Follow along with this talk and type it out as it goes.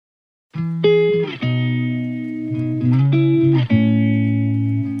And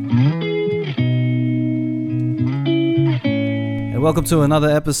welcome to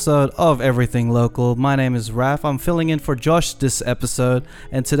another episode of Everything Local. My name is Raf. I'm filling in for Josh this episode,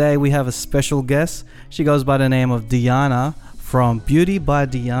 and today we have a special guest. She goes by the name of Diana from Beauty by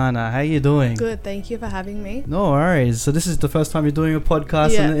Diana. How you doing? Good, thank you for having me. No worries. So this is the first time you're doing a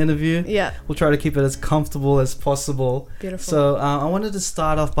podcast and an interview? Yeah. We'll try to keep it as comfortable as possible. Beautiful. So I wanted to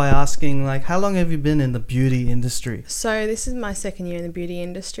start off by asking, how long have you been in the beauty industry? So this is my second year in the beauty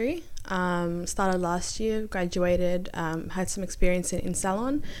industry. Started last year, graduated, had some experience in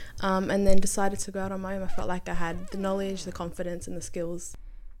salon, and then decided to go out on my own. I felt like I had the knowledge, the confidence, and the skills.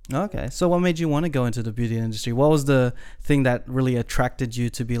 Okay. So what made you want to go into the beauty industry? What was the thing that really attracted you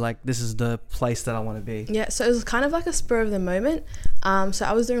to be like, this is the place that I want to be? Yeah, so it was kind of like a spur of the moment. So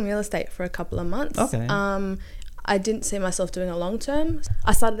I was doing real estate for a couple of months. Okay. I didn't see myself doing it long term.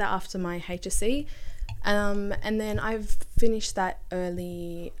 I started that after my HSC. And then I've finished that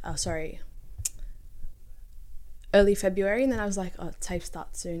early February, and then I was like, oh, TAFE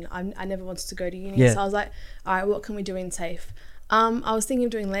starts soon. I never wanted to go to uni, so I was like, all right, what can we do in TAFE? I was thinking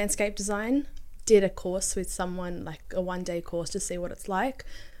of doing landscape design. Did a course with someone, like a one-day course, to see what it's like.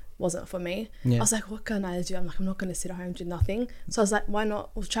 Wasn't for me. I was like, what can I do? I'm not going to sit at home and do nothing. So I was like, why not?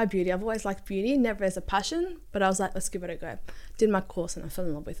 We'll try beauty. I've always liked beauty, never as a passion, but I was like, let's give it a go. Did my course and I fell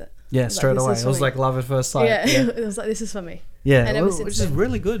in love with it. Yeah, straight away. It was like love at first sight. Yeah. It was like, this is for me. Yeah, which is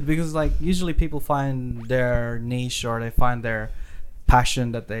really good, because usually people find their niche, or they find their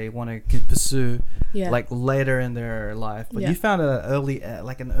passion that they want to pursue later in their life. But you found an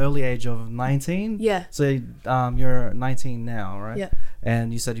early age of 19. Yeah. So you're 19 now, right? Yeah.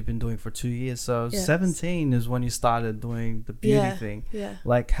 And you said you've been doing it for 2 years. So 17 is when you started doing the beauty thing. Yeah.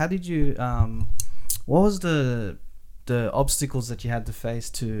 How did you what was the obstacles that you had to face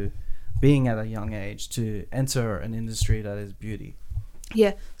to being at a young age to enter an industry that is beauty?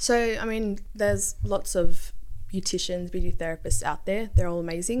 Yeah. So I mean, there's lots of beauticians, beauty therapists out there. They're all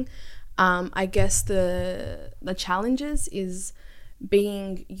amazing. I guess the challenges is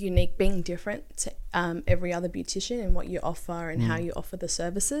being unique, being different to every other beautician and what you offer and how you offer the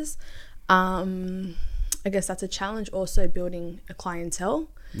services. I guess that's a challenge. Also building a clientele.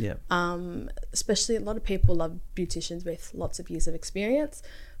 Yeah. Especially a lot of people love beauticians with lots of years of experience,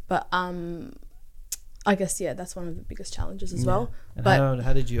 but I guess that's one of the biggest challenges as well. And but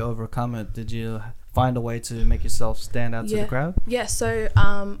how did you overcome it? Did you find a way to make yourself stand out to the crowd? Yeah, so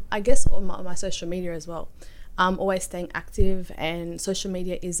I guess on my social media as well. Always staying active, and social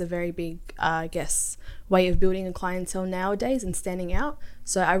media is a very big, way of building a clientele nowadays and standing out.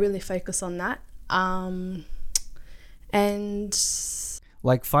 So I really focus on that. And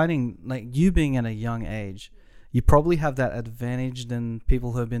finding, you being at a young age, you probably have that advantage than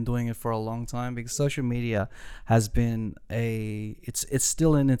people who have been doing it for a long time, because social media has been it's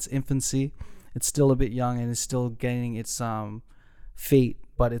still in its infancy. It's still a bit young and it's still gaining its feet,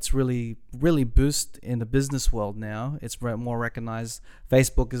 but it's really, really boost in the business world now. It's more recognized.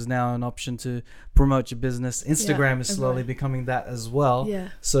 Facebook is now an option to promote your business. Instagram is slowly becoming that as well. Yeah.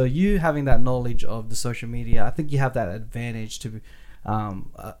 So you having that knowledge of the social media, I think you have that advantage to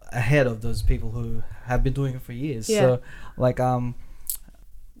ahead of those people who have been doing it for years. Yeah.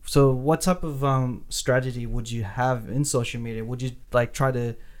 So what type of strategy would you have in social media? Would you try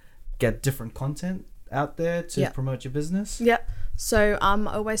to get different content out there to promote your business? Yeah. So I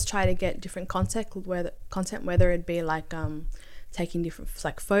always try to get different content, whether it be taking different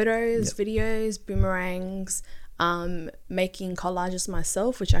photos, videos, boomerangs, making collages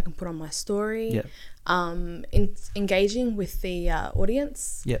myself, which I can put on my story. Engaging with the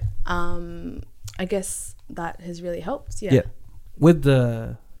audience. I guess that has really helped. With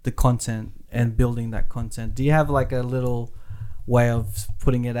the content and building that content, do you have a little way of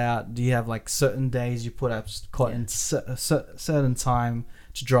putting it out? Do you have certain days you put up a certain time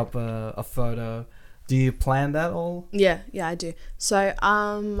to drop a photo? Do you plan that all? Yeah, I do. So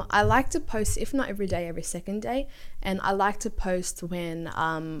I like to post, if not every day, every second day. And I like to post when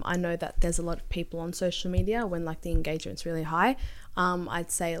I know that there's a lot of people on social media, when the engagement's really high.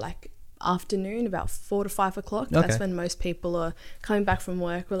 I'd say afternoon, about 4 to 5 o'clock. That's when most people are coming back from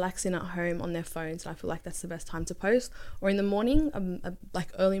work, relaxing at home on their phones, and I feel like that's the best time to post. Or in the morning,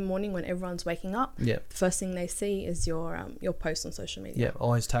 early morning when everyone's waking up, the first thing they see is your post on social media.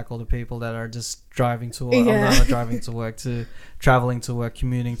 Always tackle the people that are just driving to work, not driving to work, to traveling to work,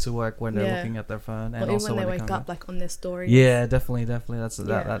 commuting to work, when they're looking at their phone, and also when they wake up on their stories. Definitely that's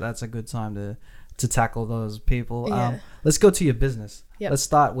a good time to tackle those people. Let's go to your business. Let's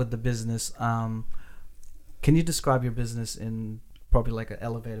start with the business. Can you describe your business in probably like an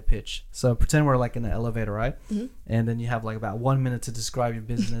elevator pitch. So pretend we're like in an elevator, right? And then you have like about 1 minute to describe your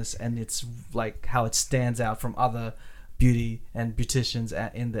business, and it's like how it stands out from other beauty and beauticians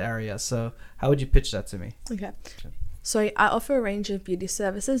in the area. So how would you pitch that to me? Okay. So I offer a range of beauty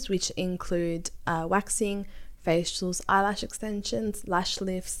services, which include waxing, facials, eyelash extensions, lash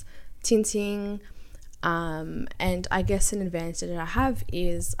lifts, tinting, and I guess an advantage that I have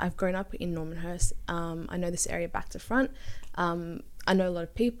is I've grown up in Normanhurst. I know this area back to front. I know a lot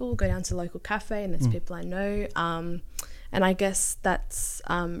of people, go down to the local cafe, and there's people I know. And I guess that's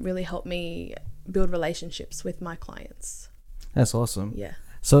really helped me build relationships with my clients. That's awesome. Yeah.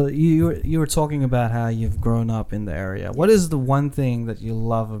 So you were talking about how you've grown up in the area. What is the one thing that you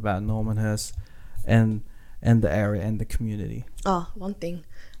love about Normanhurst and the area and the community? Oh, one thing.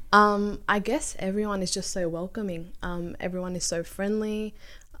 I guess everyone is just so welcoming. Everyone is so friendly.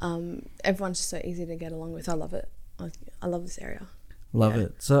 Everyone's just so easy to get along with. I love it. I love this area. Love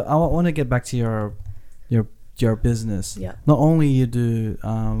it. So I want to get back to your business. Yeah. Not only you do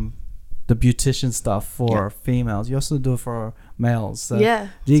the beautician stuff for females, you also do it for males. So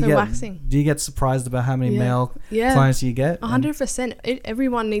waxing. Do you get surprised about how many male clients you get? 100%.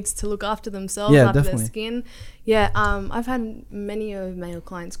 Everyone needs to look after themselves, after their skin. Yeah, I've had many of male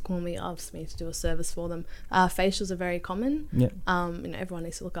clients call me, ask me to do a service for them. Facials are very common. Yeah. Everyone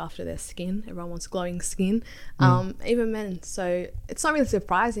needs to look after their skin. Everyone wants glowing skin. Even men. So it's not really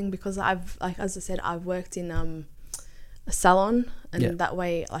surprising because as I said, I've worked in a salon, and that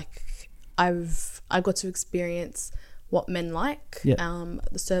way, I got to experience what men like, the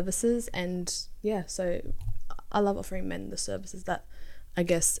services, and so I love offering men the services that I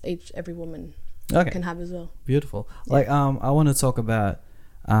guess every woman can have as well. Beautiful. I want to talk about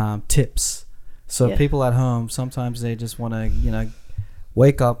tips. So people at home, sometimes they just want to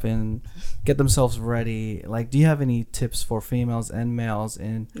wake up and get themselves ready. Do you have any tips for females and males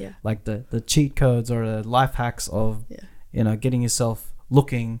in the cheat codes or the life hacks of getting yourself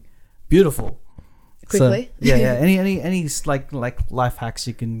looking beautiful quickly? So, any life hacks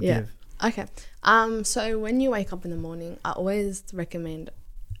you can give? Okay. So when you wake up in the morning, I always recommend,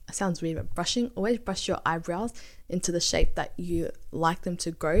 it sounds weird, but always brush your eyebrows into the shape that you like them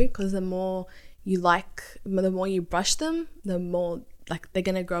to grow, because the more you brush them, the more they're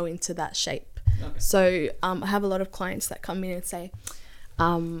gonna grow into that shape. Okay. So I have a lot of clients that come in and say,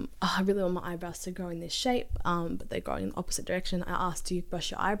 I really want my eyebrows to grow in this shape, but they grow in the opposite direction. I ask, do you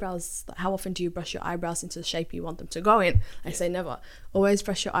brush your eyebrows? How often do you brush your eyebrows into the shape you want them to go in? I say never. Always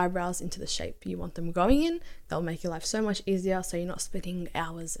brush your eyebrows into the shape you want them going in. That'll make your life so much easier, so you're not spending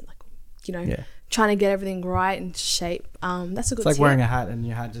hours and trying to get everything right in shape. That's a good tip. It's like wearing a hat and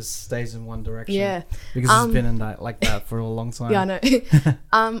your hat just stays in one direction. Yeah. Because it's been in that for a long time. Yeah, I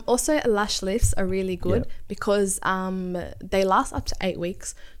know. Also, lash lifts are really good because they last up to 8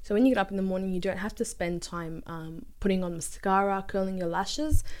 weeks. So when you get up in the morning, you don't have to spend time putting on mascara, curling your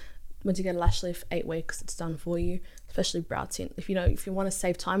lashes. Once you get a lash lift, 8 weeks, it's done for you, especially brow tint. If you want to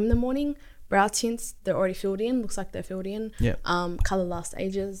save time in the morning, brow tints, they're already filled in, looks like they're filled in. Yeah. Color lasts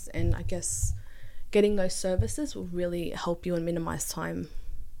ages, and I guess getting those services will really help you and minimize time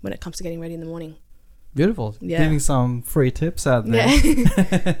when it comes to getting ready in the morning. Beautiful. Yeah. Giving some free tips out there.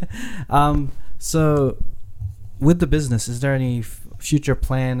 Yeah. So with the business, is there any future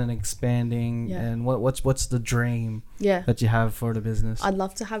plan and expanding? Yeah. And what's the dream that you have for the business? I'd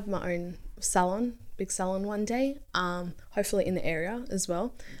love to have my own salon, big salon one day, hopefully in the area as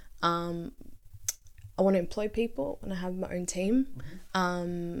well. I want to employ people and I have my own team,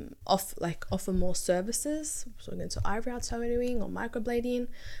 offer more services, so going to eyebrow tattooing or microblading,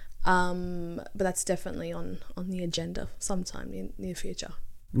 but that's definitely on the agenda sometime in the near future.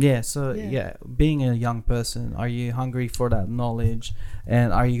 Being a young person, are you hungry for that knowledge,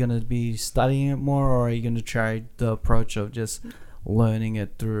 and are you going to be studying it more, or are you going to try the approach of just learning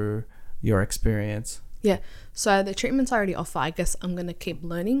it through your experience? Yeah, so the treatments I already offer, I guess I'm going to keep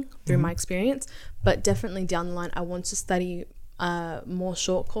learning through my experience, but definitely down the line, I want to study more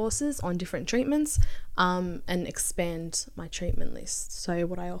short courses on different treatments and expand my treatment list, so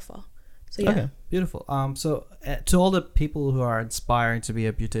what I offer. So Okay, beautiful. So to all the people who are aspiring to be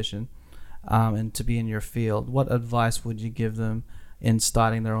a beautician and to be in your field, what advice would you give them in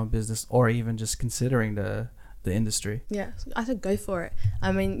starting their own business, or even just considering the industry? Yeah, I said go for it.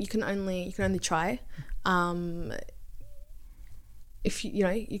 I mean, you can only try. If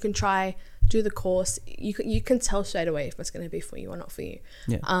you can try, do the course. You can tell straight away if it's going to be for you or not for you.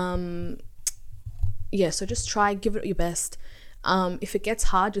 So just try, give it your best. If it gets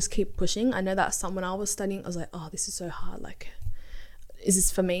hard, just keep pushing. I know that when I was studying, I was like, oh, this is so hard, is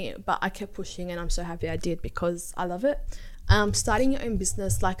this for me? But I kept pushing, and I'm so happy I did because I love it. Starting your own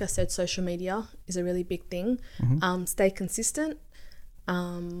business, like I said, social media is a really big thing. Stay consistent,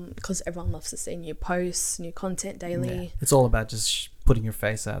 because everyone loves to see new posts, new content daily. Yeah. It's all about just putting your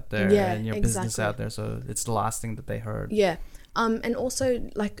face out there and your business exactly. out there, so it's the last thing that they heard. Yeah. And also,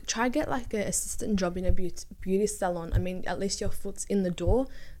 like, try get like an assistant job in a beauty salon. I mean, at least your foot's in the door.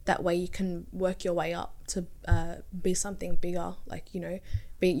 That way you can work your way up to be something bigger. Like, you know,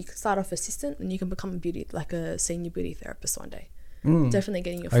 you can start off assistant and you can become a senior beauty therapist one day. Definitely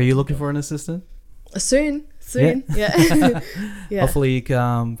getting your foot. Are you looking for an assistant? Soon. Yeah. Yeah. Hopefully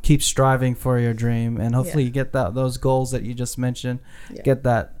you keep striving for your dream, and hopefully you get those goals that you just mentioned. Get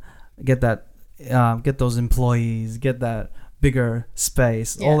those employees, get that bigger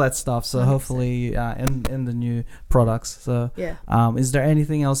space, all that stuff. So 100%. Hopefully in the new products. So is there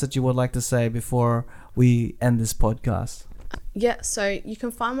anything else that you would like to say before we end this podcast? Yeah, so you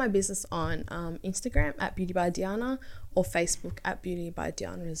can find my business on Instagram at Beauty by Diana, or Facebook at Beauty by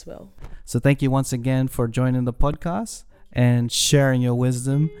Diana as well. So thank you once again for joining the podcast and sharing your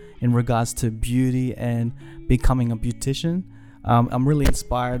wisdom in regards to beauty and becoming a beautician. I'm really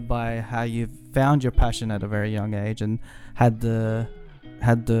inspired by how you've found your passion at a very young age and had the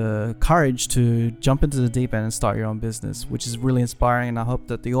courage to jump into the deep end and start your own business, which is really inspiring. And I hope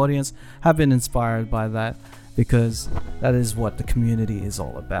that the audience have been inspired by that, because that is what the community is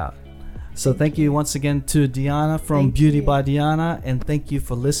all about. So thank you once again to Diana from Beauty by Diana, and thank you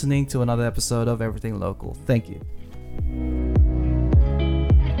for listening to another episode of Everything Local. Thank you.